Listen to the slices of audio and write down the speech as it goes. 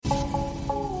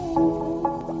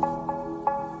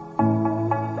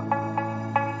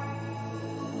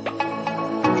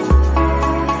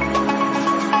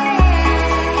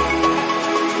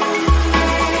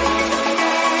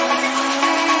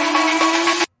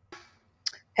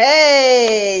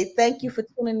Hey, thank you for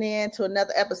tuning in to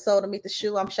another episode of Meet the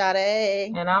Shoe. I'm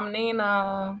Sade. And I'm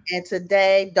Nina. And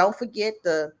today, don't forget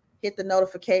to hit the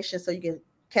notification so you can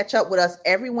catch up with us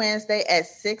every Wednesday at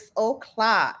 6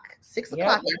 o'clock. 6 Yep.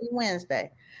 o'clock every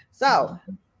Wednesday. So,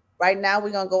 right now,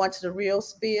 we're going to go into the real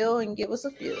spiel and give us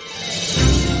a few.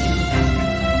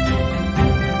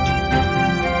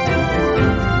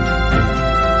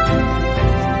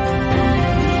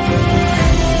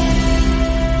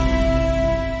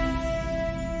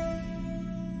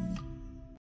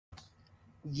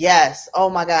 Yes. Oh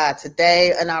my God.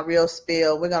 Today in our real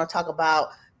spill, we're going to talk about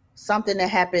something that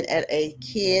happened at a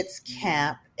kids'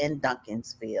 camp in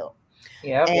Duncansville.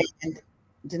 Yep. And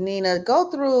Danina,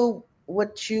 go through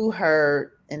what you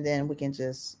heard, and then we can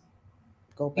just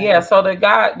go back. Yeah. So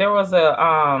there was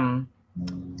a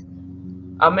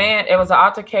man. It was an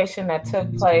altercation that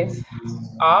took place.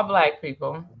 All black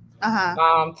people.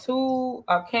 To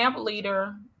a camp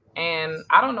leader, and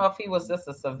I don't know if he was just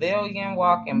a civilian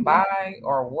walking by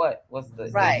or what was the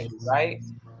issue, right?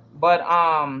 But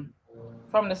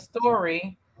from the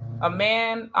story, a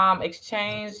man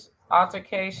exchanged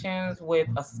altercations with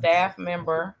a staff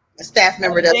member. A staff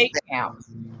member at a day camp.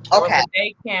 There was a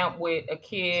day camp with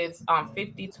kids,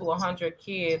 50 to 100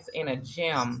 kids in a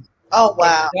gym. Oh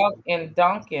wow! In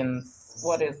Duncan's,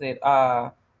 what is it?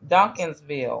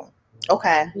 Duncansville.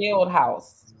 Okay. Field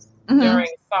house during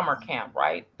summer camp,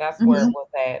 right? That's where it was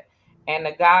at. And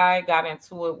the guy got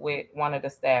into it with one of the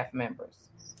staff members.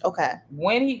 Okay.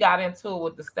 When he got into it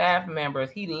with the staff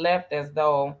members, he left as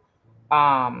though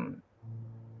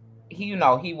he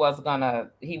wasn't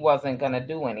gonna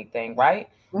do anything, right?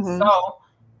 So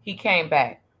he came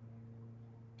back.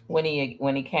 When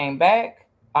he came back,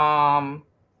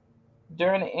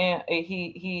 during the end,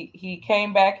 he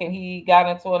came back and he got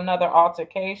into another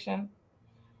altercation.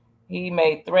 He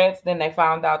made threats. Then they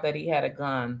found out that he had a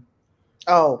gun.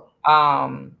 Oh.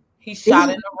 He shot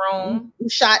in the room.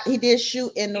 He did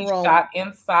shoot in the room. He shot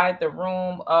inside the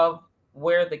room of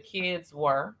where the kids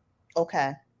were.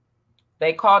 Okay.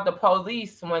 They called the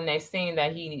police when they seen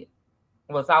that he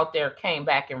was out there, came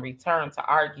back and returned to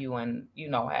argue and,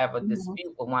 have a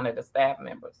dispute with one of the staff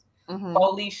members.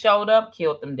 Police showed up,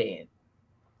 killed them dead.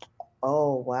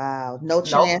 Oh, wow. No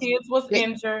chance. No kids was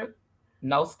injured.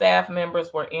 No staff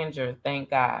members were injured, thank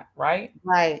God, right?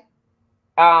 Right.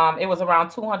 It was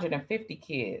around 250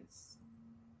 kids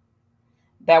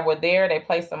that were there. They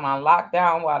placed them on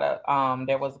lockdown while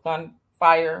there was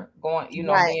gunfire going,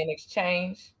 being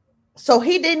exchanged. So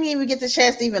he didn't even get the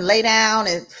chance to even lay down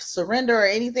and surrender or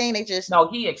anything. No,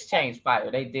 he exchanged fire.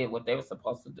 They did what they were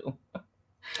supposed to do.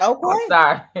 Okay.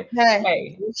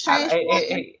 I'm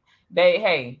sorry.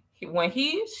 When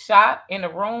he shot in the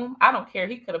room, I don't care.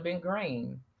 He could have been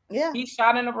green. Yeah. He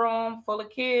shot in a room full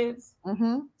of kids,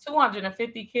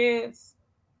 250 kids.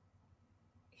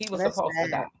 He was supposed to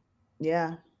die.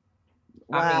 Yeah.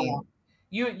 Wow. I mean,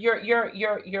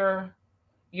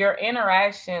 your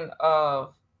interaction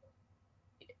of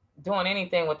doing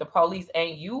anything with the police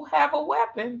and you have a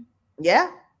weapon. Yeah.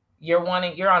 You're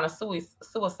on a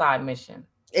suicide mission.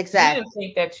 Exactly. You didn't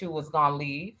think that you was gonna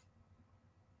leave.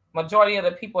 Majority of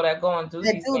the people that go and do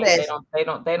these things, they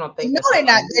don't think. No, they're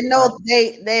not. They know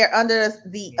they're under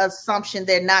the assumption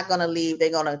they're not gonna leave.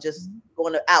 They're gonna just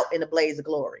going out in a blaze of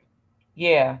glory.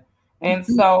 Yeah. And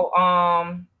so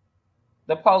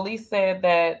the police said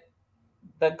that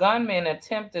the gunman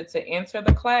attempted to enter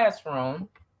the classroom,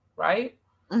 right?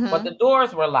 But the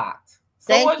doors were locked.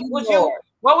 So what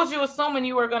was you assuming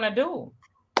you were gonna do?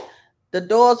 The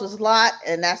doors was locked,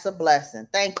 and that's a blessing.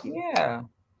 Thank you. Yeah.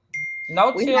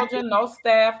 No children, no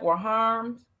staff were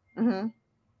harmed. And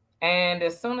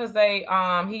as soon as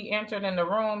he entered in the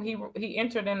room, he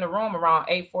entered in the room around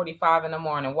 8:45 in the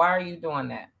morning. Why are you doing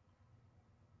that?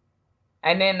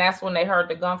 And then that's when they heard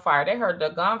the gunfire. They heard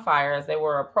the gunfire as they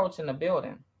were approaching the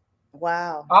building.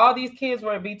 Wow. All these kids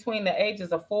were between the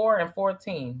ages of 4 and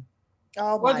 14.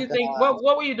 Oh, what do you think? What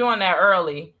were you doing that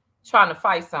early trying to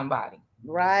fight somebody?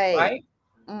 Right.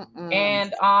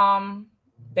 And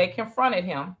they confronted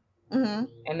him. And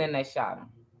then they shot him.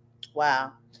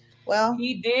 Wow. Well,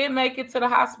 he did make it to the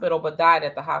hospital, but died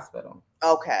at the hospital.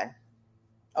 Okay.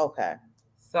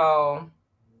 So,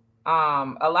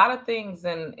 a lot of things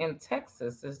in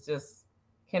Texas is just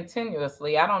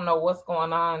continuously. I don't know what's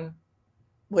going on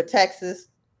with Texas.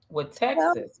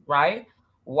 Right?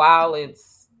 While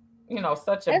it's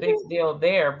such a big deal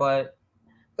there, but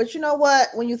you know what?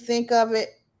 When you think of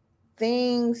it,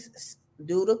 things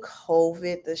due to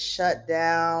COVID, the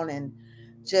shutdown, and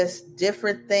just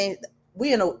different things.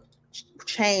 We in a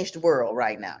changed world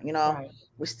right now, Right.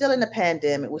 We're still in the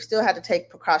pandemic. We still have to take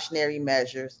precautionary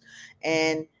measures.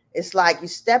 And it's like you're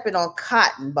stepping on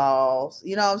cotton balls,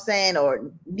 you know what I'm saying,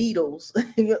 or needles.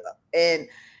 And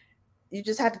you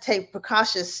just have to take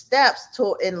precautious steps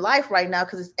to in life right now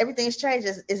because everything's changed.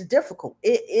 It's difficult.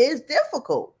 It is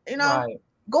difficult. You know, Right.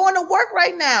 going to work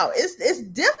right now, it's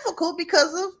difficult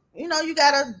because of, you know, you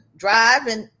gotta drive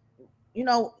and, you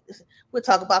know, we'll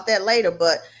talk about that later,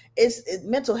 but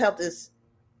mental health is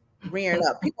rearing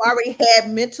up. People already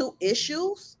had mental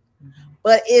issues,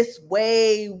 but it's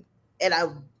way at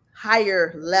a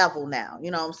higher level now.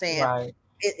 You know what I'm saying? Right.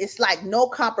 It's like no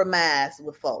compromise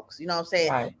with folks. You know what I'm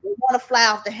saying? Right. They want to fly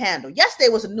off the handle. Yesterday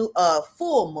was a new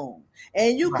full moon,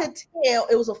 and you Right. could tell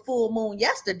it was a full moon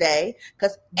yesterday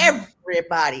because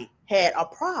everybody had a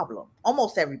problem.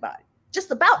 Almost everybody,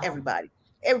 just about everybody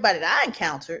that I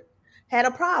encountered had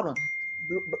a problem.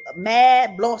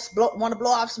 Mad, want to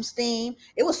blow off some steam.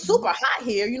 It was super hot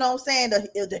here. You know what I'm saying?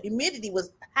 The humidity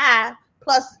was high.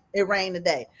 Plus, it rained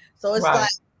today, so it's Right. like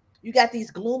you got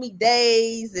these gloomy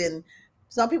days, and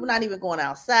some people not even going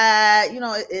outside. You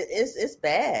know, it's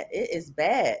bad. It is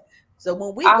bad. So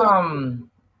when we go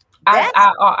that,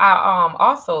 I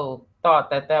also thought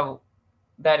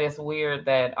that is weird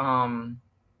that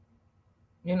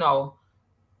you know,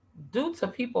 due to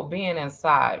people being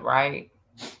inside, right?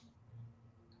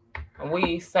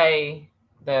 We say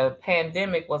the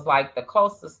pandemic was like the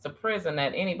closest to prison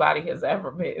that anybody has ever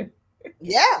been.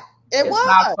 yeah, it It's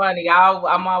not was. funny.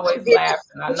 I'm always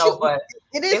laughing. I know, but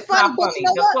It is it's funny, not but you funny.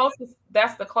 know The what? closest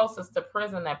That's the closest to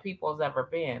prison that people's ever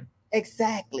been.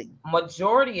 Exactly.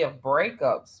 Majority of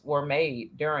breakups were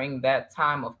made during that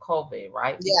time of COVID,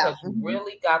 right? Yeah. Because you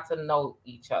really got to know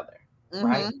each other,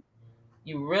 right? Mm-hmm.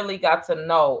 You really got to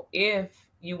know if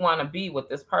you want to be with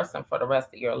this person for the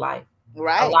rest of your life. A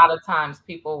Right. lot of times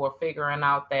people were figuring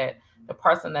out that the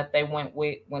person that they went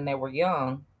with when they were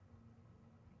young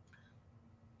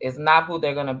is not who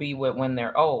they're going to be with when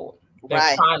they're old. They're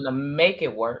Right. trying to make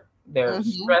it work. They're Mm-hmm.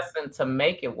 stressing to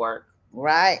make it work.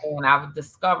 Right. And I've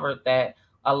discovered that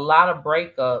a lot of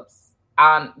breakups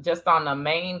on the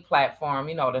main platform,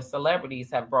 you know, the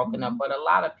celebrities have broken up, but a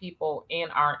lot of people in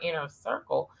our inner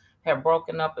circle have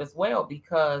broken up as well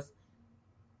because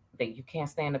you can't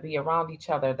stand to be around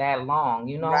each other that long,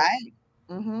 you know. Right.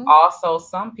 Mm-hmm. Also,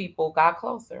 some people got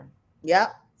closer.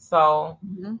 Yep. So,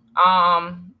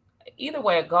 Mm-hmm. either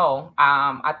way it go,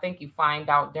 I think you find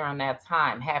out during that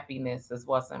time, happiness is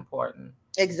what's important.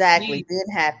 Exactly. Peace,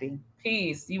 Being happy.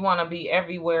 peace. You want to be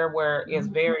everywhere where it's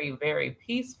Mm-hmm. very, very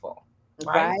peaceful,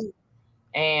 right? Right.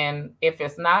 And if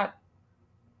it's not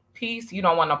peace, you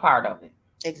don't want no part of it.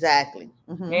 Exactly.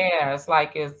 Mm-hmm. Yeah, it's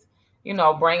like it's,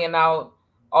 bringing out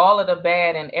all of the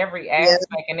bad in every Yeah.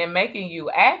 aspect and then making you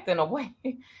act in a way,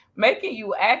 making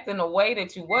you act in a way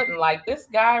that you wouldn't. Like this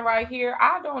guy right here,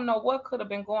 I don't know what could have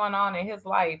been going on in his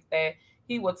life that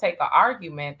he would take an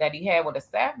argument that he had with a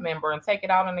staff member and take it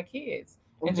out on the kids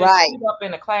and just Right. shoot up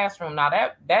in the classroom. Now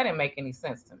that didn't make any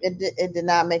sense to me. It did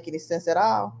not make any sense at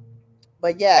all.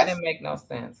 But That yes, didn't make no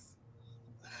sense.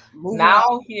 moving on.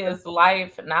 Now his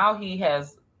life,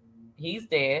 he's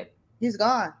dead. He's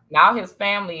gone. Now his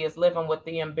family is living with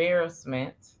the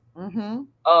embarrassment Mm-hmm.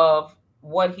 of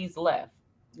what he's left.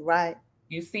 Right.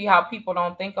 You see how people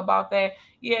don't think about that?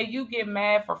 Yeah, you get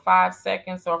mad for 5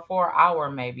 seconds or for an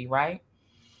hour, maybe, right?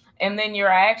 And then your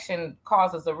action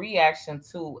causes a reaction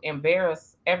to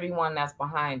embarrass everyone that's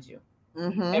behind you.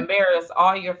 Mm-hmm. Embarrass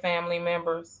all your family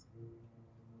members,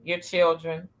 your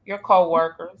children, your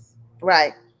co-workers.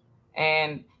 Right.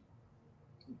 And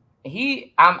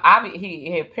he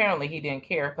apparently he didn't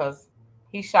care because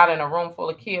he shot in a room full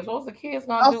of kids. What was the kids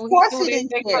gonna Of do? course he didn't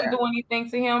They couldn't care. do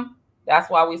anything to him. That's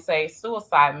why we say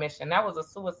suicide mission. That was a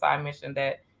suicide mission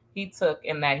that he took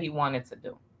and that he wanted to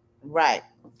do. Right.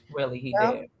 Really, he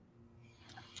Well, did.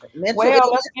 mental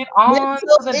Well, let's get on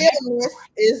to the next illness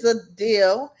is a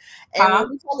deal, and huh?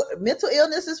 when we talk, mental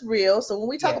illness is real. So when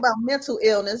we talk Yeah. about mental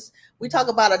illness, we talk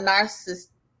about a narcissist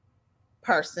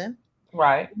person.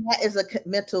 Right. And that is a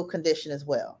mental condition as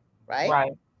well, right?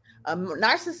 Right. A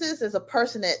narcissist is a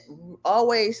person that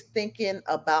always thinking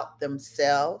about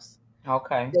themselves.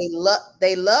 Okay.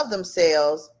 They love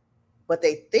themselves, but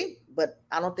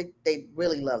I don't think they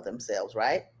really love themselves,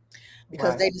 right?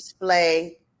 Because Right. they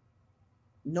display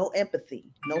no empathy,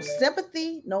 no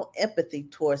sympathy, no empathy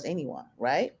towards anyone,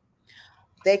 right?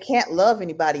 They can't love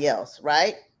anybody else,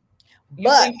 right? You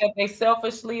But think that they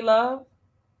selfishly love?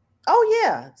 oh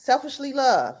yeah, selfishly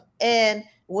love. And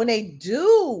when they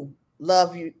do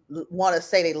love you, want to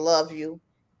say they love you,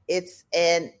 it's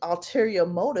an ulterior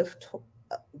motive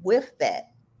with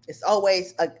that. It's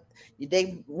always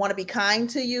They want to be kind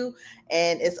to you,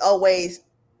 and it's always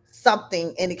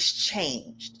something in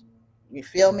exchange. You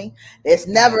feel me? It's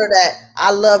never that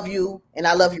I love you and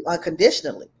I love you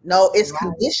unconditionally. No, it's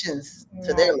conditions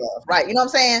to their love, right? You know what I'm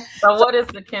saying? So what is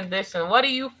the condition? What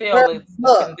do you feel is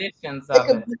the conditions of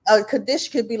it? A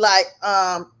condition could be like,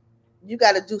 you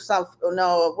got to do something.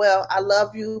 No, well, I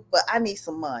love you, but I need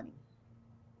some money.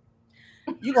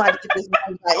 You're gonna have to get this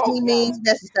money by any means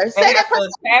necessary. Say that person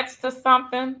attached to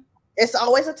something. It's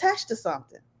always attached to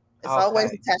something. It's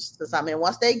always attached to something. And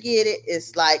once they get it,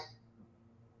 it's like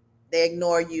they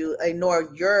ignore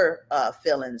your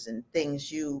feelings and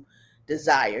things you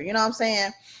desire. You know what I'm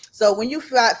saying? So when you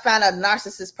find a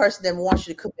narcissist person that wants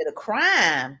you to commit a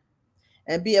crime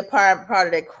and be a part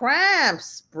of that crime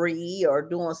spree or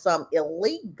doing something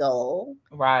illegal,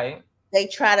 right? They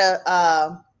try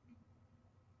to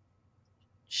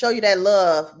show you that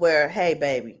love where, hey,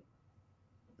 baby,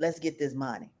 let's get this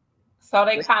money. So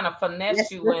they kind of finesse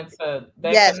you into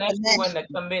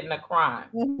committing a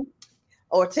crime,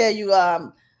 or tell you,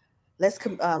 let's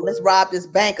rob this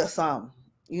bank or something.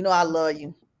 You know I love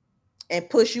you, and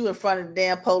push you in front of the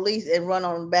damn police and run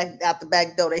on back out the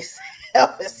back door. They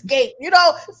self-escape. You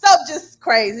know, so just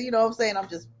crazy. You know what I'm saying? I'm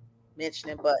just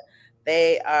mentioning, but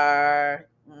they are,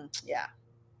 yeah.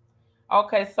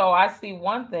 Okay, so I see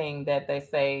one thing that they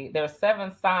say there's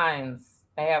 7 signs.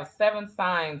 They have 7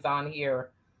 signs on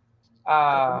here.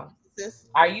 Are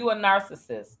you a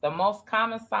narcissist? The most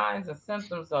common signs and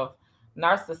symptoms of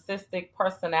narcissistic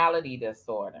personality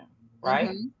disorder, right?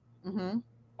 Mm-hmm. Mm-hmm.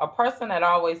 A person that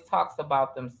always talks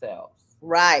about themselves,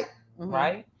 right? Mm-hmm.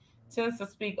 Right? Tends to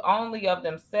speak only of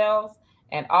themselves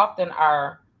and often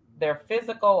are their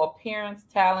physical appearance,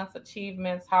 talents,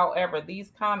 achievements. However,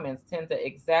 these comments tend to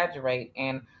exaggerate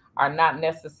and are not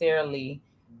necessarily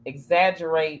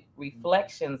exaggerate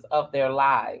reflections of their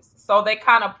lives. So they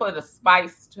kind of put a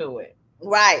spice to it.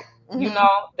 Right. Mm-hmm. You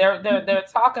know, they're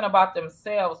talking about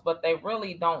themselves, but they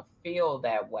really don't feel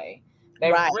that way.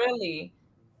 They really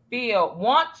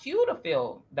want you to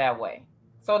feel that way.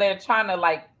 So they're trying to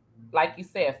like you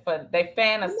said, they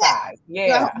fantasize.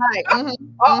 Yeah. Right.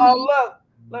 Mm-hmm.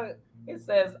 Look, it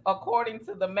says, according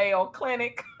to the Mayo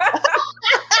Clinic. That's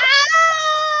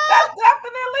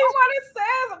definitely what it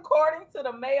says. According to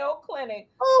the Mayo Clinic,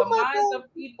 the minds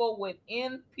of people with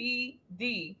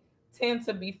NPD tend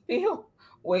to be filled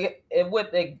with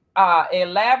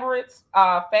elaborate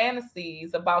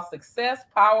fantasies about success,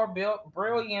 power,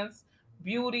 brilliance,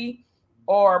 beauty,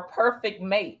 or perfect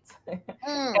mate. As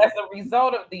a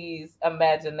result of these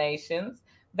imaginations,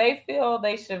 they feel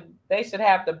they should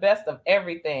have the best of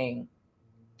everything,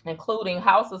 including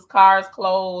houses, cars,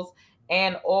 clothes,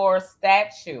 and or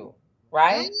statue,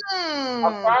 right?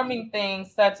 Affirming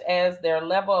things such as their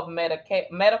level of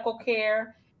medical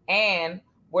care and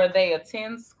where they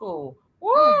attend school.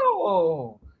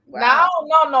 Whoa. Wow. Now, I don't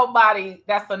know nobody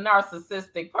that's a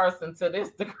narcissistic person to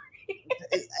this degree.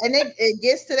 And it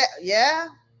gets to that, yeah.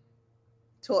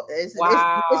 It's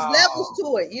levels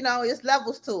to it, you know. It's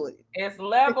levels to it. It's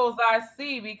levels I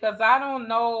see, because I don't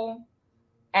know,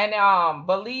 and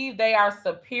believe they are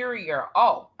superior.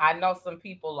 Oh, I know some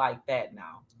people like that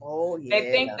now. Oh yeah.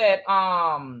 They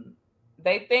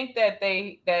think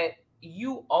that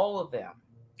you owe them.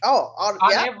 Oh, on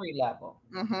every level,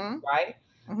 right?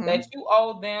 Mm-hmm. That you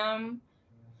owe them,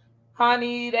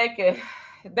 honey.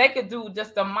 They could do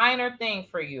just a minor thing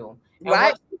for you, and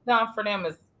what you've done for them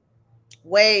is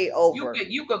way over.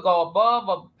 You could go above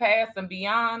or past and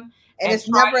beyond, and it's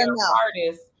never enough.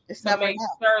 It's to make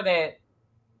sure that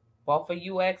both of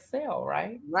you excel,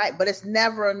 right? Right, but it's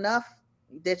never enough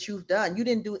that you've done. You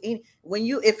didn't do any.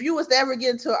 If you was to ever get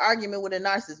into an argument with a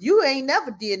narcissist, you ain't never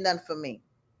did nothing for me.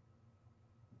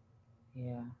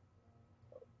 Yeah,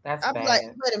 that's I'm bad. like,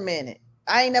 wait a minute,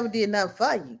 I ain't never did nothing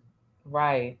for you.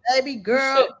 Right, baby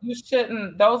girl. You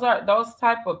shouldn't. Those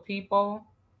type of people.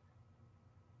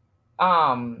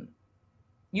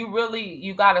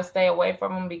 You got to stay away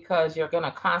from them, because you're going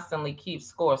to constantly keep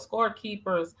score.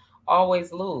 Scorekeepers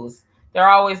always lose. They're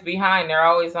always behind. They're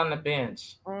always on the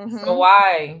bench. Mm-hmm. So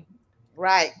why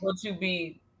would you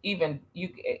be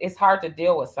it's hard to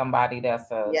deal with somebody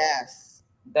that's a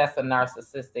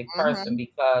narcissistic person,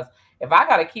 because if I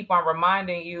got to keep on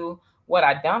reminding you what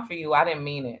I done for you, I didn't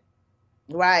mean it.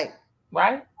 Right.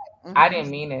 Mm-hmm. I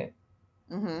didn't mean it.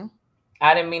 Mm-hmm.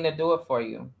 I didn't mean to do it for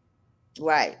you.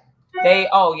 Right. They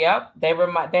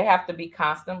have to be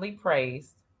constantly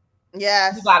praised.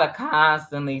 Yes. You gotta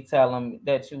constantly tell them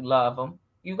that you love them.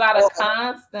 You gotta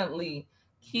constantly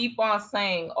keep on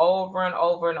saying over and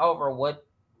over and over what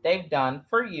they've done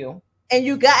for you. And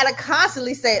you gotta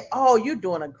constantly say, "Oh, you're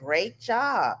doing a great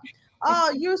job.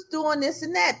 Oh, you're doing this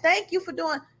and that. Thank you for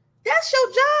doing. That's your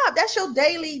job. That's your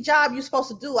daily job you're supposed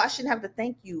to do. I shouldn't have to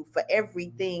thank you for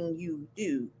everything you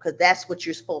do because that's what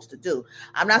you're supposed to do.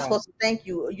 I'm not Right. supposed to thank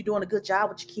you. You're doing a good job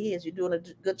with your kids. You're doing a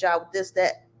good job with this,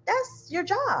 that. That's your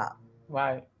job.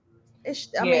 Right. I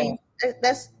Yeah. mean,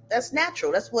 that's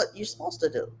natural. That's what you're supposed to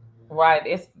do.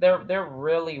 Right. They're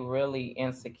really, really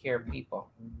insecure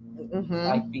people.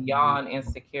 Like Mm-hmm. beyond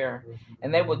insecure.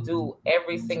 And they will do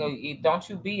every single don't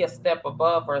you be a step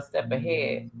above or a step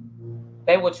ahead.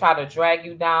 They will try to drag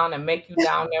you down and make you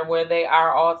down there where they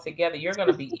are all together. You're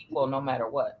gonna be equal no matter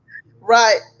what.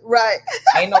 Right, right.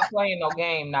 Ain't no playing no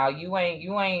game now. You ain't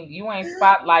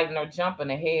spotlighting or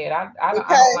jumping ahead. I don't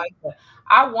Okay. like that.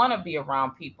 I want to be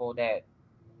around people that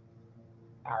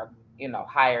are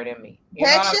higher than me. You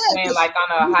know Heck what I'm yeah, saying? 'cause Like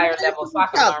on a you higher learn level, from so I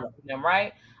each can learn other. from them,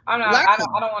 right? I Learn.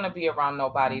 don't want to be around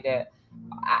nobody that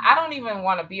I don't even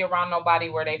want to be around nobody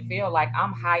where they feel like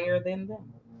I'm higher than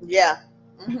them. Yeah.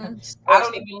 Mm-hmm. I Or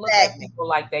don't stay even look at stagnant. people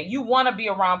like that. You want to be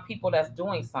around people that's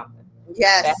doing something, that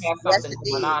Yes. has Yes, something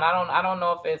going indeed. on. I don't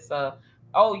know if it's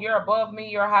oh, you're above me,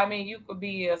 you're high me. You could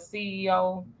be a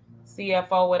CEO,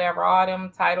 CFO, whatever, all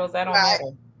them titles, that don't Right.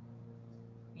 matter.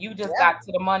 You just Yeah. got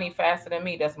to the money faster than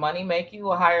me. Does money make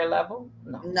you a higher level?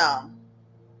 No. No.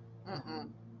 Mm-mm. No.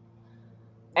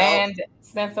 And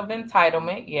sense of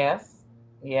entitlement, yes.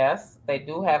 Yes, they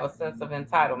do have a sense of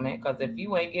entitlement because if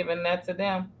you ain't giving that to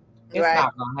them, it's Right.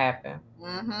 not gonna happen.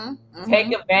 Mm-hmm. Take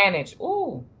Mm-hmm. advantage.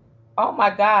 Ooh, oh my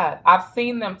God. I've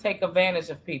seen them take advantage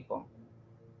of people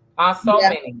on so Yeah.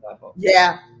 many levels.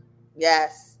 Yeah.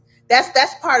 Yes.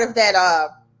 That's part of that.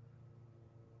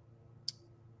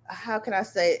 How can I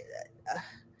say? Uh,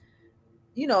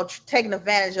 taking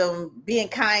advantage of them, being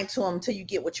kind to them until you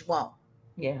get what you want.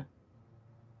 Yeah,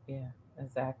 yeah,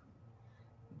 exactly.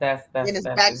 Then it's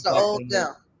That's back to old exactly it.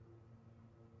 them.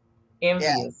 Yeah.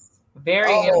 Envious.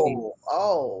 Very Oh. envious.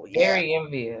 Oh. Yeah. Very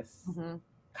envious. Mm-hmm.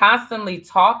 Constantly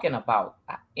talking about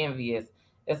envious.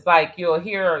 It's like you'll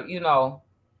hear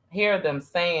them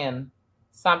saying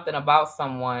something about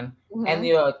someone and Mm-hmm.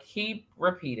 you'll keep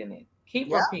repeating it.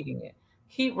 Keep Yeah. repeating it.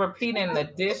 Keep repeating the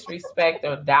disrespect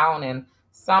or downing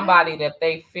somebody that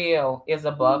they feel is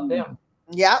above them.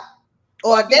 Yeah.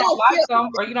 Well, Or if you they don't don't like them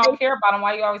or you don't feel care about them,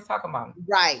 why you always talking about them?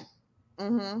 right.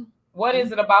 Mm-hmm. What Mm-hmm.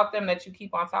 is it about them that you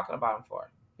keep on talking about them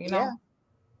for? You Yeah.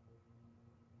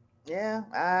 know?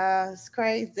 Yeah. It's They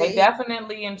crazy.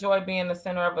 definitely enjoy being the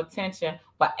center of attention,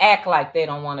 but act like they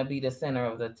don't want to be the center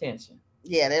of the attention.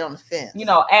 Yeah, they on the fence.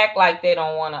 Act like they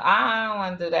don't want to. I don't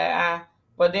want to do that.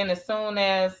 But then as soon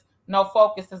as no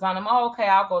focus is on them, oh, okay,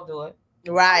 I'll go do it.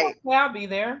 Oh, Right. okay, I'll be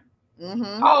there.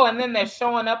 Mm-hmm. Oh, and then they're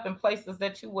showing up in places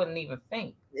that you wouldn't even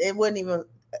think. It wouldn't even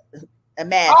Oh, I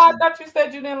imagine. thought you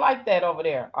said you didn't like that over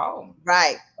there.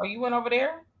 Right. Oh, you went over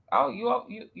there. Oh,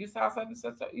 you saw something.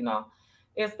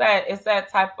 It's that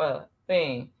type of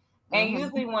thing. And Mm-hmm.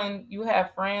 usually when you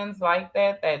have friends like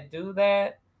that do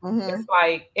that, Mm-hmm. it's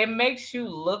like it makes you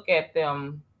look at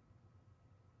them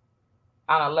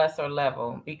on a lesser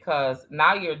level because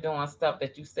now you're doing stuff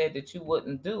that you said that you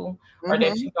wouldn't do or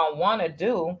that Mm-hmm. you don't want to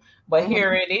do, but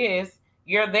here Mm-hmm. it is,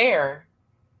 you're there.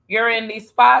 You're in these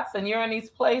spots and you're in these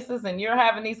places and you're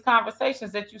having these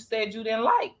conversations that you said you didn't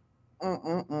like.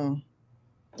 Mm-mm.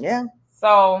 Yeah.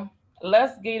 So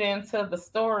let's get into the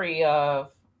story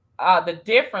of the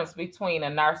difference between a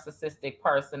narcissistic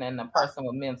person and a person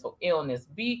with mental illness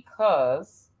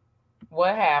because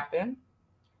what happened?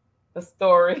 The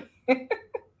story.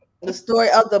 The story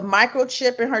of the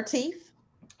microchip in her teeth.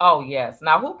 Oh yes.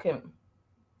 Now who can?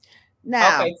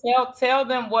 Now, Okay, tell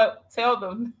them what. Tell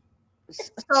them.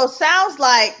 so sounds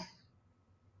like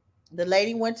the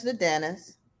lady went to the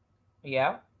dentist,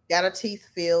 Yeah. got her teeth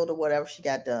filled or whatever she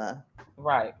got done,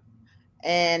 Right.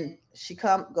 and she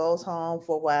goes home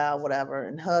for a while, whatever,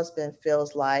 and husband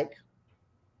feels like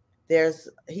there's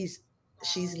he's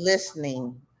she's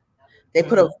listening. They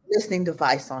put a Hmm. listening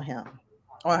device on him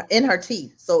or in her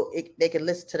teeth so they can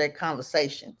listen to their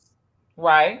conversations.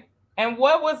 Right. And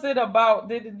what was it about?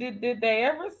 Did they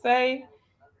ever say?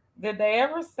 Did they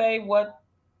ever say what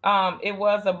it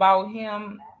was about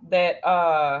him that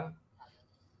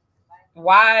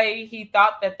why he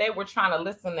thought that they were trying to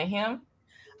listen to him?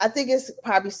 I think it's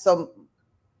probably some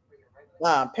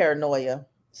paranoia,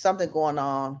 something going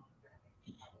on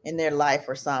in their life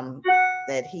or something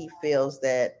that he feels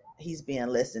that he's being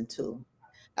listened to.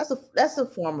 That's a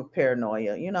form of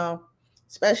paranoia,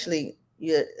 especially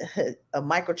a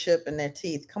microchip in their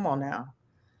teeth. Come on now.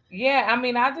 Yeah, I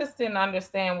mean, I just didn't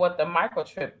understand what the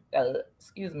microchip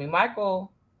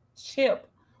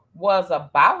was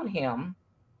about him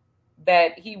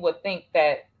that he would think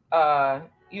that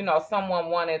someone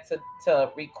wanted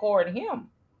to record him.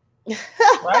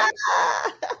 Right?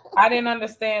 I didn't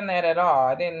understand that at all.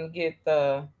 I didn't get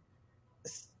the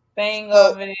thing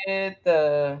of it.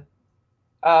 But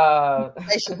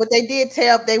they did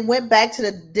they went back to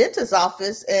the dentist's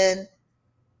office and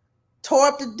tore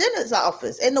up the dentist's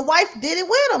office, and the wife did it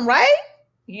with him, right?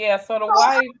 Yeah, so the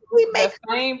wife, the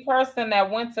same person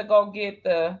that went to go get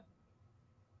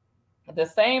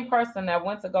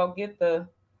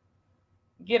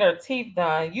get her teeth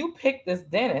done. You picked this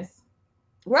dentist,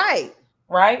 right?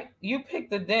 You picked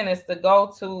the dentist to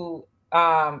go to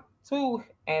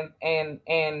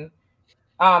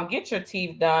get your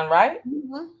teeth done, right?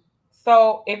 Mm-hmm.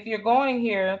 So if you're going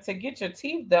here to get your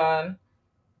teeth done,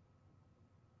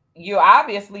 you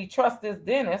obviously trust this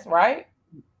dentist, right?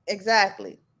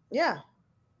 Exactly. Yeah.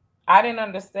 I didn't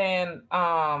understand.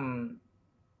 I'm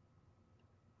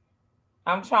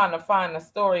trying to find the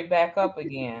story back up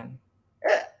again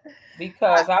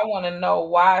because I want to know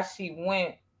why she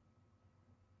went.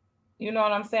 You know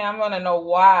what I'm saying? I'm going to know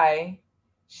why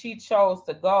she chose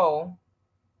to go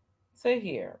to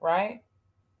here, right?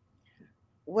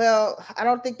 Well, I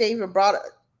don't think they even brought it.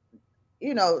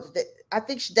 I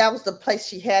think that was the place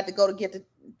she had to go to get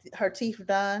her teeth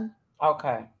done.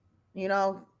 Okay.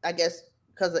 I guess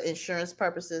because of insurance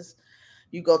purposes,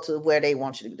 you go to where they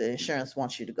want you to. The insurance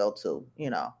wants you to go to.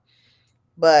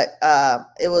 But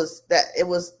it was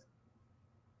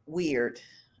weird.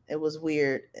 It was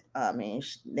weird. I mean,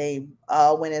 they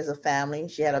all went as a family.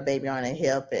 She had a baby on her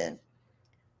hip, and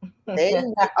they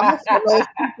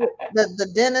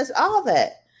the dentist, all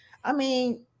that. I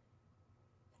mean,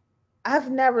 I've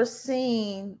never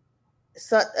seen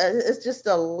it's just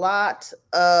a lot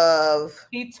of.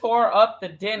 He tore up the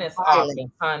dentist office,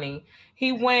 honey.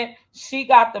 She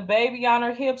got the baby on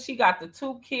her hip. She got the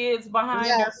 2 kids behind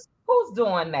her. Who's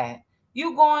doing that?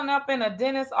 You going up in a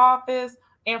dentist office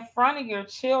in front of your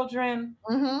children,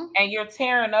 and you're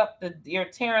tearing up the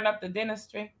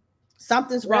dentistry.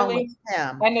 Something's wrong with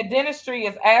him. And the dentistry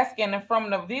is asking, and from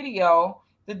the video,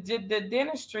 the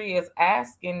dentistry is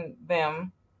asking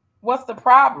them, what's the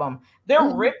problem?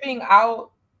 They're ripping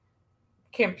out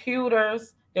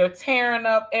computers. They're tearing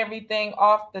up everything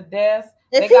off the desk.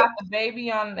 They got the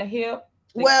baby on the hip.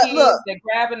 They're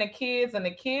grabbing the kids, and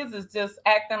the kids is just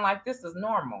acting like this is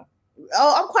normal.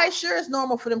 Oh, I'm quite sure it's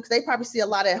normal for them because they probably see a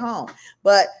lot at home.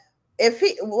 But if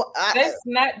they're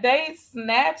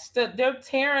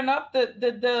tearing up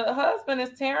the husband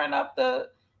is tearing up the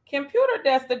computer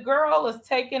desk. The girl is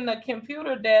taking the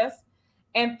computer desk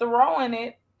and throwing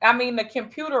it. I mean,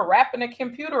 wrapping the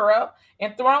computer up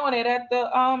and throwing it at the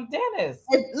dentist.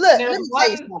 There's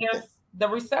the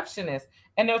receptionist,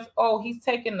 and he's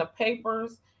taking the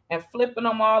papers and flipping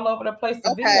them all over the place.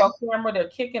 The video camera, they're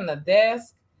kicking the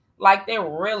desk. Like they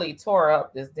really tore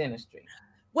up this dentistry.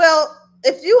 Well,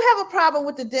 if you have a problem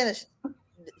with the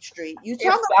dentistry, you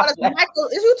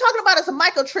talking about it's a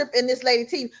microchip in this lady's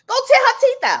teeth. Go tear her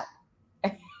teeth out.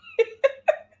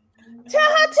 Tear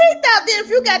her teeth out. Then if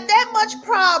you got that much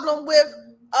problem with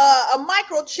a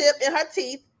microchip in her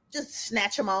teeth, just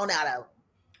snatch them on out of them.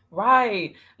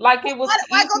 Right. Like it was easy.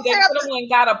 They could have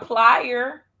went got a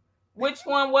plier. Which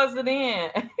one was it in?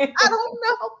 I don't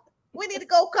know. We need to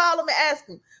go call them and ask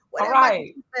them. All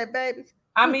right. Baby.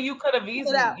 I mean, you could have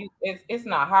easily. It's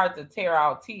not hard to tear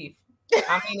out teeth.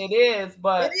 I mean, it is,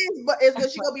 but it's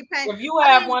because you're gonna be paying. If you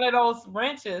have one of those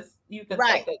wrenches, you can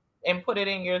take it and put it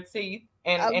in your teeth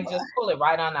and just pull it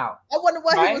right on out. I wonder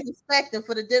what he was expecting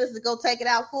for the dentist to go take it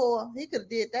out for. He could have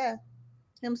did that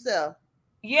himself.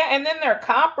 Yeah, and then they're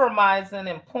compromising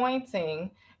and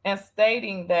pointing and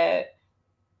stating that,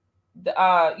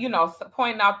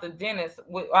 pointing out the dentist.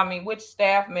 I mean, which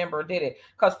staff member did it?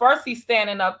 Because first he's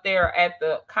standing up there at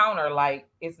the counter like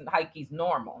it's like he's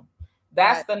normal.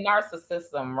 That's the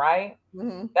narcissism, right?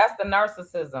 Mm-hmm. That's the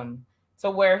narcissism, to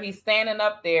where he's standing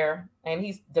up there and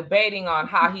he's debating on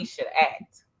how he should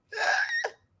act.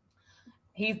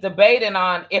 He's debating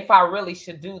on if I really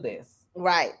should do this.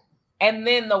 Right. And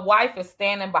then the wife is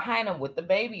standing behind him with the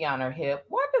baby on her hip.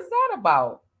 What is that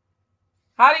about?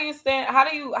 How do you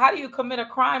commit a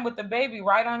crime with the baby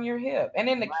right on your hip? And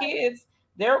then the kids,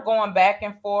 they're going back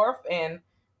and forth and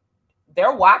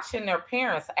they're watching their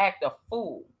parents act a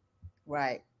fool.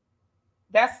 Right.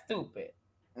 That's stupid.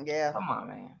 Yeah. Come on,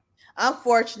 man.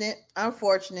 Unfortunate. Yeah,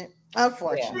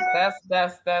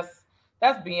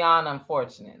 that's beyond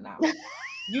unfortunate now.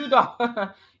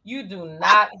 You do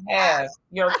not have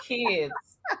your kids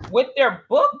with their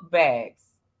book bags.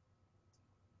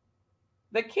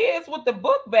 The kids with the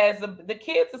book bags, the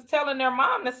kids is telling their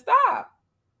mom to stop.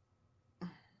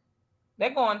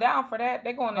 They're going down for that.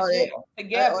 They're going to jail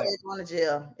together. They're going to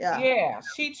jail. Yeah. Yeah.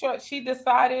 She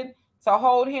decided to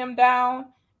hold him down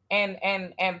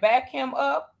and back him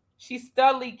up. She's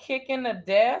steadily kicking the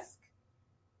desk,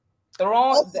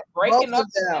 breaking up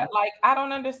the desk. Like, I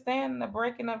don't understand the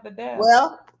breaking of the desk.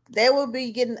 Well, they will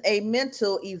be getting a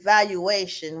mental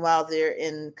evaluation while they're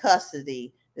in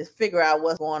custody to figure out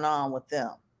what's going on with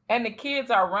them. And the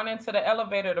kids are running to the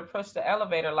elevator to push the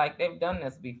elevator like they've done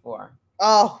this before.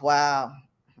 Oh, wow.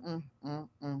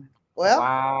 Well,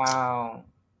 wow.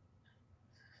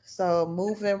 So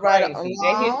moving right along.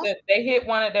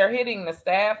 They're hitting the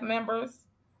staff members.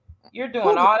 You're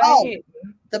doing all that hitting.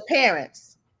 The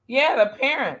parents. Yeah, the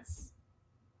parents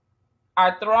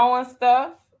are throwing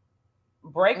stuff,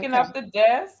 breaking up the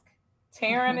desk,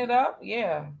 tearing it up.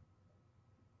 Yeah.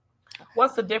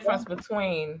 What's the difference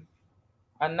between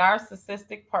a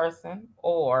narcissistic person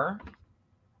or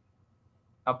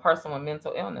a person with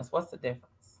mental illness? What's the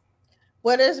difference?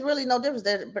 Well, there's really no difference.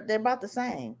 They're about the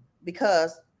same,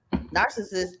 because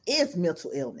narcissism is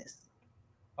mental illness.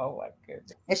 Oh my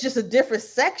goodness. It's just a different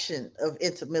section of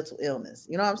mental illness.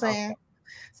 You know what I'm saying? Okay.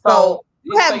 So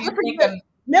you have different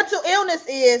mental illness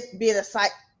is being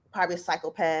probably a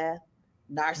psychopath,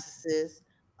 narcissist,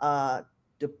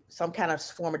 some kind of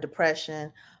form of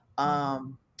depression,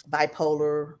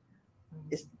 bipolar.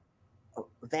 It's a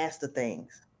vast of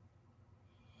things.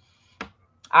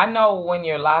 I know when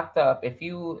you're locked up, if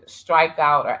you strike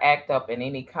out or act up in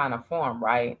any kind of form,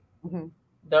 right? Mm-hmm.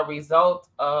 The result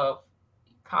of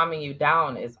calming you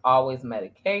down is always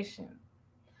medication.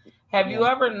 Have you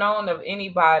ever known of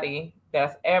anybody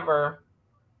that's ever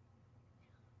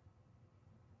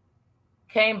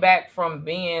came back from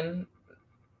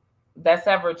that's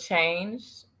ever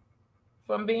changed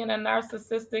from being a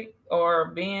narcissistic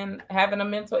or having a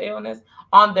mental illness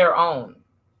on their own?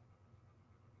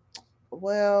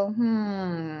 Well,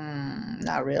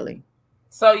 not really.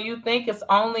 So you think it's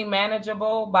only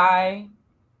manageable by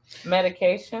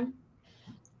medication?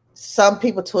 Some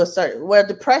people to a certain,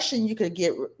 depression you could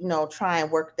get, try and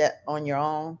work that on your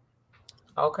own.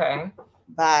 Okay.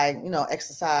 By,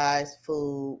 exercise,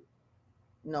 food,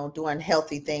 doing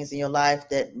healthy things in your life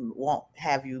that won't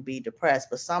have you be depressed.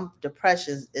 But some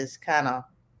depression is kind of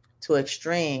to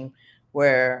extreme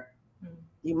where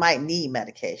you might need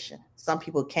medication. Some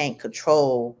people can't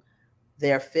control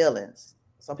their feelings.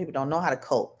 Some people don't know how to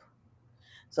cope.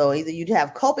 So either you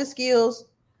have coping skills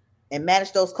and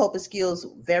manage those coping skills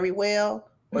very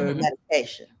well, or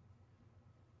medication.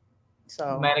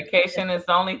 So medication is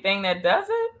the only thing that does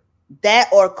it? That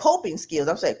or coping skills.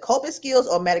 I'm saying coping skills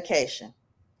or medication.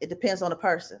 It depends on the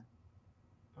person.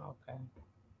 Okay.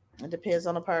 It depends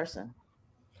on the person.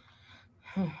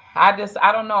 I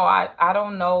don't know. I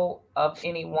don't know of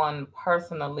anyone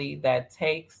personally that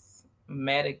takes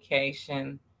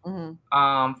medication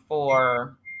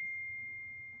for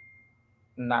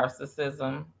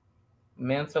narcissism,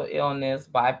 mental illness,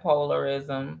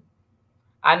 bipolarism.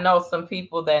 I know some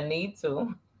people that need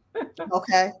to.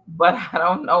 Okay. But I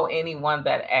don't know anyone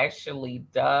that actually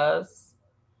does.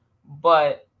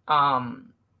 But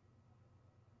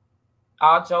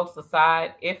all jokes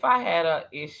aside, if I had an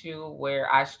issue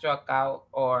where I struck out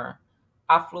or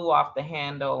I flew off the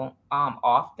handle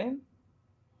often,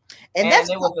 and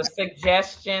it was a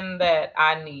suggestion that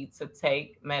I need to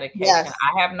take medication,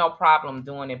 I have no problem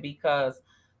doing it, because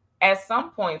at some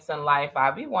points in life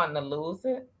I be wanting to lose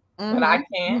it, but I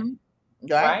can't.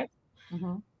 Right?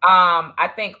 I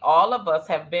think all of us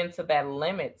have been to that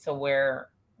limit to where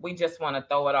we just want to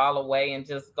throw it all away and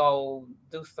just go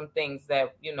do some things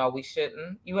that, we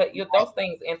shouldn't. Those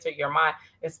things enter your mind,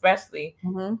 especially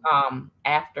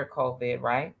after COVID,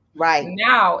 right? Right.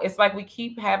 Now it's like we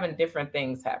keep having different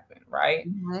things happen, right?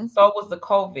 So it was the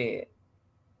COVID.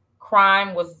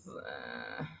 Crime was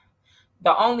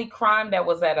the only crime that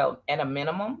was at a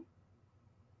minimum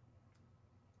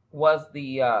was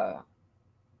it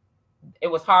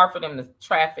was hard for them to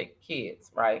traffic kids,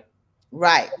 right?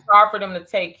 Right. It's hard for them to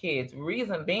take kids.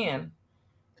 Reason being,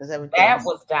 that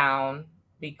was down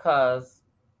because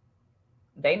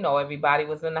they know everybody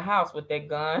was in the house with their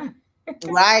gun.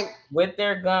 Right. With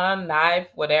their gun, knife,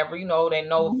 whatever, they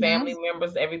know family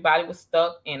members, everybody was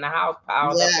stuck in the house,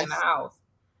 piled up in the house.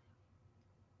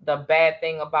 The bad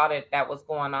thing about it that was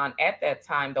going on at that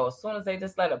time, though, as soon as they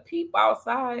just let a peep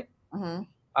outside,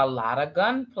 a lot of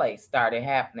gunplay started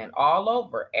happening all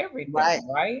over everything,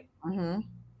 right?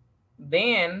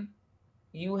 Then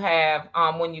you have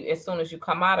as soon as you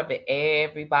come out of it,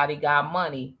 everybody got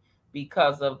money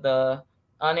because of the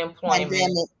unemployment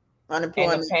and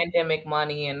the pandemic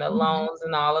money and the loans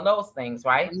and all of those things,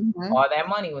 right? All that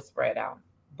money was spread out.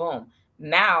 Boom.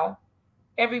 Now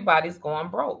everybody's going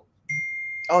broke.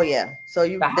 Oh yeah. So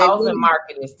The housing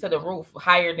market is to the roof,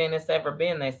 higher than it's ever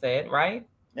been, they said, right?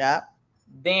 Yeah.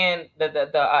 Then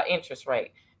the interest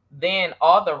rate, then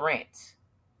all the rent,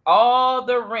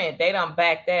 they done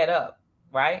back that up,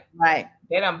 right? Right.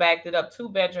 They done backed it up. 2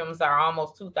 bedrooms are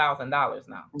almost $2,000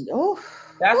 now. Oh,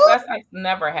 that's like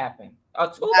never happened. A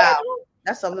 2 bedroom?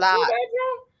 That's a lot. 2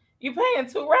 bedroom? You paying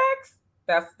 2 racks?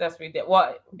 That's ridiculous.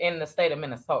 Well, in the state of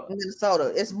Minnesota.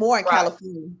 Minnesota, it's more in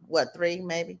California. What, 3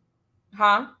 maybe?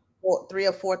 Huh? 3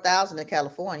 or 4,000 in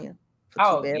California.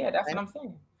 Oh yeah, that's what I'm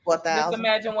saying. 4,000. Just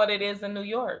imagine what it is in New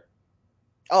York.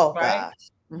 Oh right? Gosh.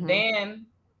 Mm-hmm. Then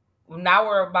now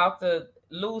we're about to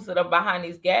lose it behind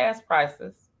these gas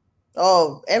prices.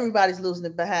 Oh, everybody's losing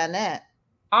it behind that.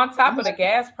 On top of the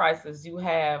gas prices, you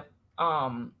have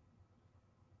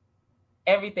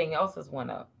everything else has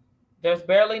went up. There's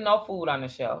barely no food on the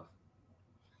shelf.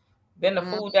 Then the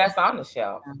food that's on the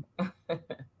shelf.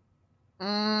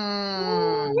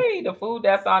 The food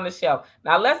that's on the shelf.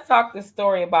 Now let's talk this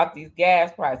story about these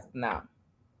gas prices now.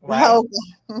 Right? Oh.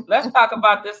 Let's talk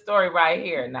about this story right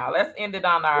here. Now let's end it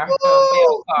on our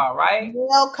mail call, right?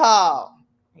 Mail call.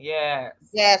 Yes.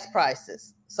 Gas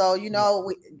prices. So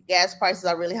gas prices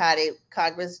are really high.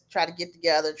 Congress try to get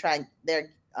together,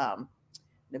 they're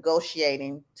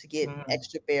negotiating to get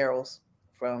extra barrels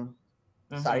from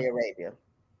Saudi Arabia.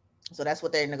 So that's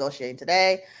what they're negotiating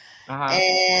today.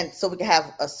 And so we can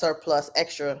have a surplus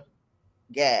extra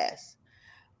gas.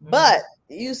 But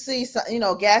you see,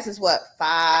 gas is what,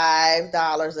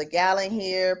 $5 a gallon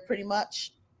here, pretty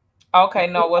much. Okay,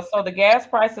 no, well, so the gas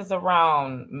prices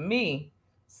around me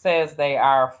says they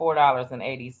are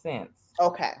 $4.80.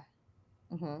 Okay.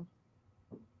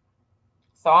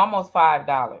 So almost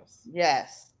 $5.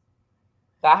 Yes.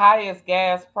 The highest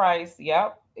gas price,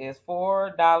 is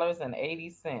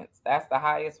 $4.80. That's the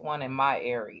highest one in my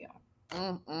area.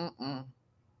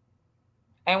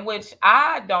 And which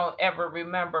I don't ever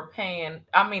remember paying.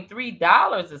 I mean,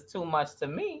 $3 is too much to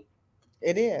me.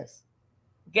 It is.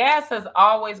 Gas has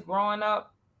always grown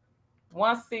up.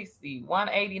 $1.60,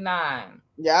 $1.89.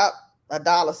 Yep,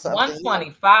 $1 something.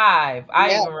 $1.25. I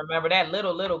even remember that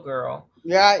little girl.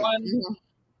 Yeah.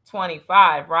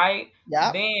 $1.25, right?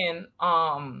 Yeah. Then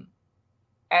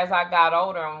as I got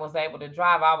older and was able to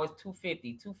drive, I was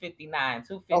 $2.50, $2.59,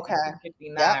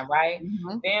 $2.59, right?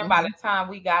 Then by the time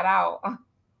we got out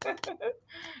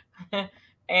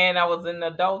and I was in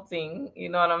adulting, you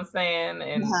know what I'm saying,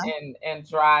 and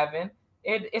driving,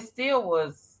 it still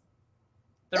was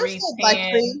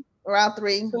 $3.10, around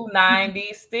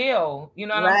 $2.90 still. You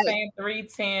know what I'm saying?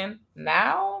 $3.10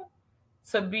 now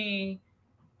to be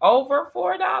over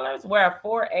 $4. We're at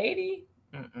 $4.80.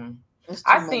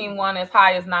 I seen one as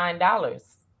high as $9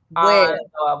 on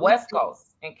the West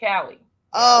Coast in Cali.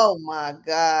 Oh my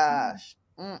gosh.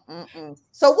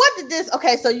 So what did this?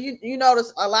 Okay, so you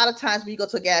notice a lot of times when you go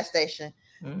to a gas station,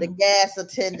 the gas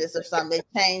attendants or something, they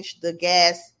change the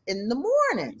gas in the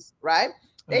mornings, right?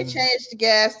 They change the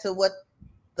gas to what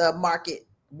the market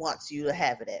wants you to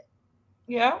have it at.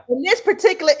 Yeah. In this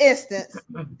particular instance,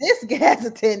 this gas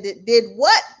attendant did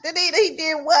what? He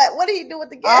did what? What did he do with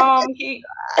the gas? He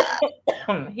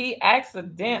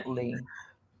accidentally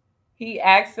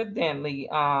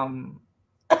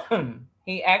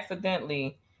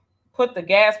put the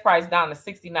gas price down to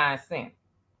 69 cents.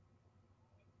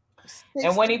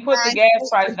 And when he put the gas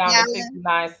price down to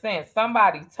 69 cents,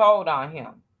 somebody told on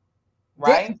him.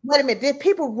 Right? Wait a minute. Did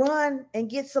people run and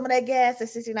get some of that gas at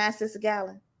 69 cents a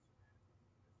gallon?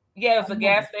 Yes, the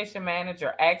gas station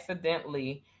manager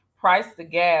accidentally priced the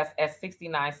gas at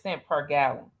 69 cents per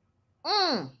gallon.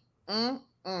 And I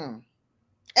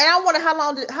wonder how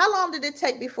long did it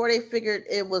take before they figured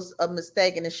it was a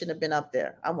mistake and it shouldn't have been up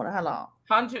there? I wonder how long.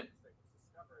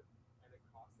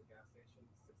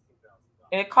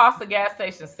 It cost the gas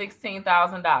station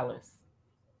 $16,000.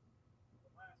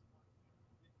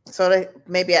 So they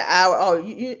maybe an hour. Oh,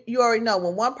 you already know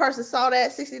when one person saw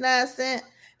that 69 cents,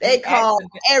 they called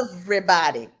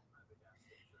everybody.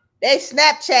 They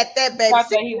Snapchat that baby. Thought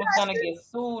that he was gonna get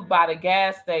sued by the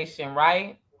gas station,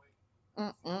 right?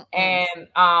 And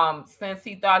since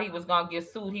he thought he was gonna get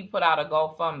sued, he put out a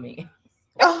GoFundMe. He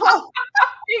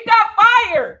got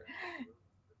fired.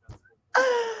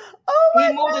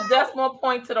 He moved the decimal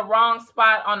point to the wrong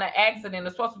spot on the accident.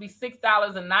 It's supposed to be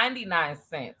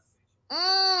 $6.99.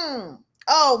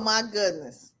 Oh my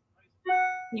goodness.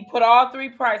 He put all 3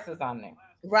 prices on there.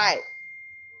 Right.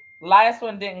 Last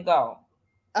one didn't go.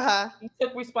 Uh-huh. He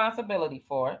took responsibility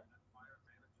for it.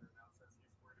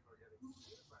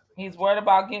 He's worried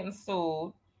about getting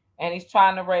sued, and he's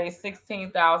trying to raise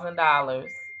 $16,000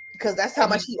 Because that's how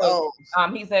much he owes.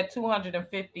 He's at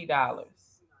 $250.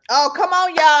 Oh, come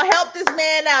on, y'all. Help this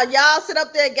man out. Y'all sit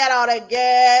up there and got all that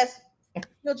gas.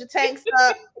 Filled your tanks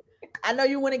up. I know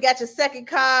you went and got your second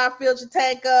car, filled your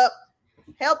tank up.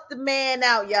 Help the man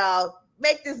out, y'all.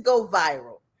 Make this go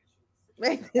viral.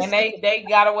 And they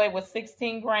got away with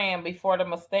 16 grand before the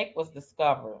mistake was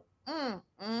discovered.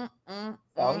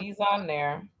 So he's on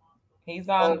there. He's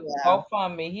on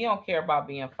GoFundMe. He don't care about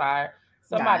being fired.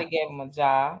 Somebody gave him a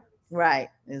job. Right,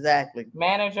 exactly.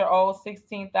 Manager owes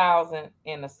 $16,000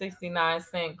 in a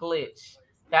 69-cent glitch.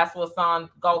 That's what's on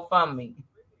GoFundMe.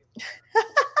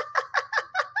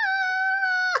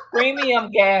 Premium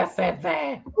gas at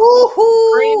that.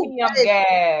 Premium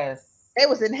gas. They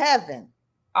was in heaven.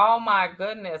 Oh my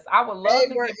goodness. I would love to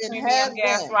get premium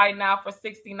gas right now for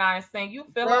 69 cents. You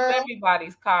fill up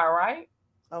everybody's car, right?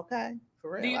 Okay.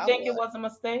 For real. Do you think it was a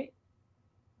mistake?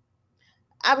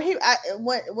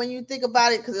 When you think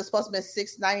about it, because it's supposed to be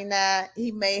 $6.99,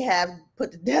 he may have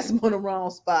put the decimal in the wrong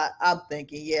spot. I'm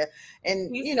thinking, yeah.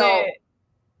 And you don't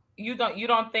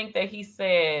think that he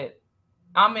said,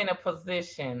 I'm in a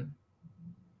position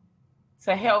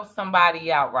to help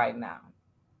somebody out right now.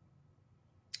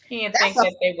 He didn't think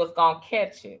that they was gonna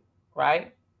catch it,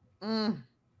 right? And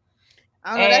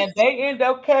they end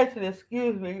up catching it.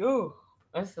 Excuse me. Ooh,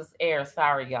 this is air.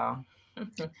 Sorry, y'all.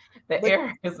 The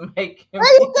air is making me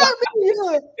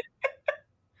yawn.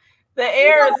 The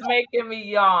air is making me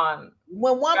yawn.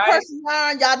 When one person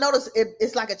yarns, y'all notice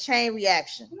it's like a chain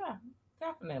reaction. Yeah,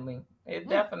 definitely. It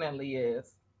definitely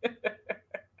is.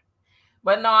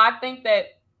 But no, I think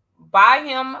that by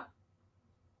him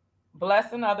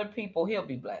blessing other people, he'll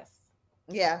be blessed.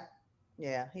 Yeah,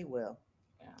 he will.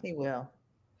 Yeah. He will.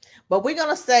 But we're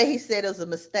gonna say he said it was a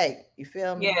mistake. You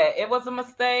feel me? Yeah, it was a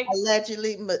mistake.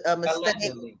 Allegedly a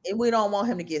mistake. And we don't want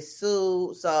him to get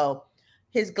sued. So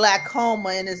his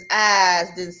glaucoma in his eyes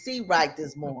didn't see right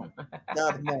this morning. The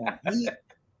other morning.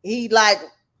 He like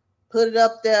put it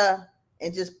up there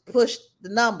and just pushed the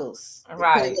numbers.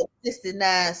 Right.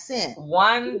 69 cents.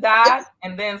 1 dot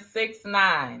and then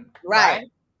 6-9. Right.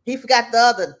 He forgot the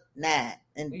other 9.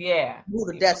 And he got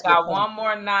one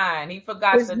more 9. He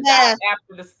forgot the dot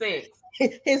after the 6.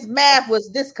 His math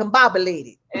was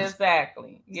discombobulated.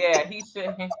 Exactly. Yeah, he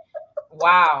should.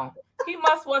 Wow. He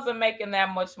wasn't making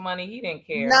that much money. He didn't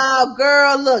care. No,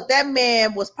 girl, look, that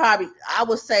man was probably, I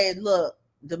would say, look,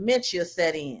 dementia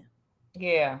set in.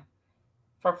 Yeah.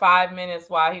 For 5 minutes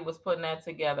while he was putting that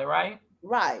together, right?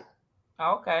 Right.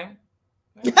 Okay.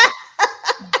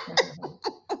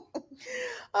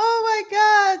 Oh my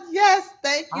God. Yes.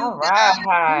 Thank you. All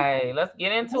right. Let's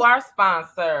get into our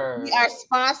sponsor. We are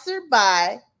sponsored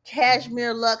by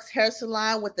Cashmere Luxe Hair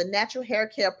Salon with the natural hair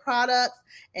care products.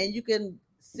 And you can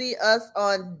see us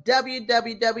on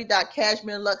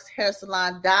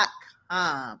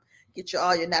www.cashmereluxehairsalon.com. Get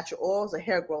all your natural oils and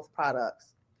hair growth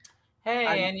products.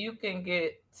 Hey, and you can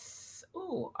get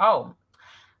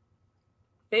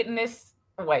fitness.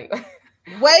 Waist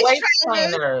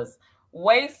trainers,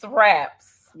 waist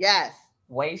wraps. Yes.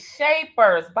 Waist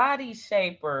shapers, body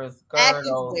shapers,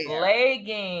 girdles,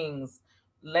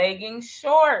 leggings,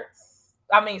 shorts.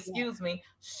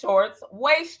 Shorts,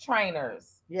 waist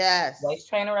trainers. Yes. Waist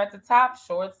trainer at the top,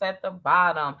 shorts at the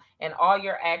bottom, and all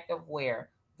your active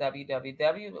wear.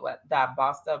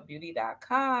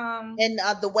 www.bossedupbeauty.com. And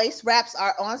the waist wraps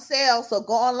are on sale, so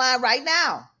go online right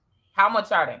now. How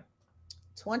much are they?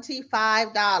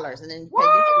 $25, and then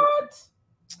what?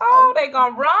 Oh, they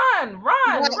gonna run.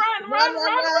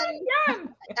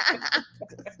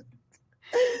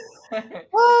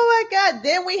 Oh my God.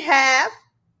 Then we have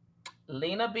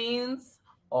Lena Beans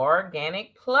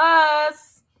Organic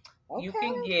Plus. Okay. You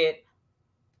can get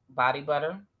body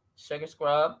butter, sugar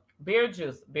scrub, beard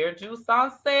juice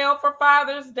on sale for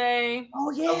Father's Day.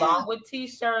 Oh yeah. Along with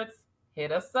t-shirts.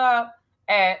 Hit us up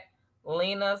at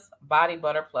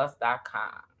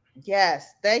lenasbodybutterplus.com.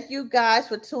 Yes. Thank you guys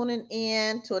for tuning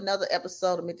in to another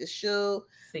episode of Meet the Shoe.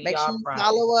 Make sure you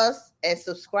follow us and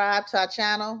subscribe to our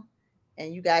channel.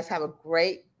 And you guys have a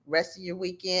great rest of your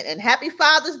weekend. And happy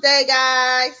Father's Day,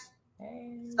 guys.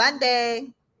 Hey.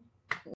 Sunday.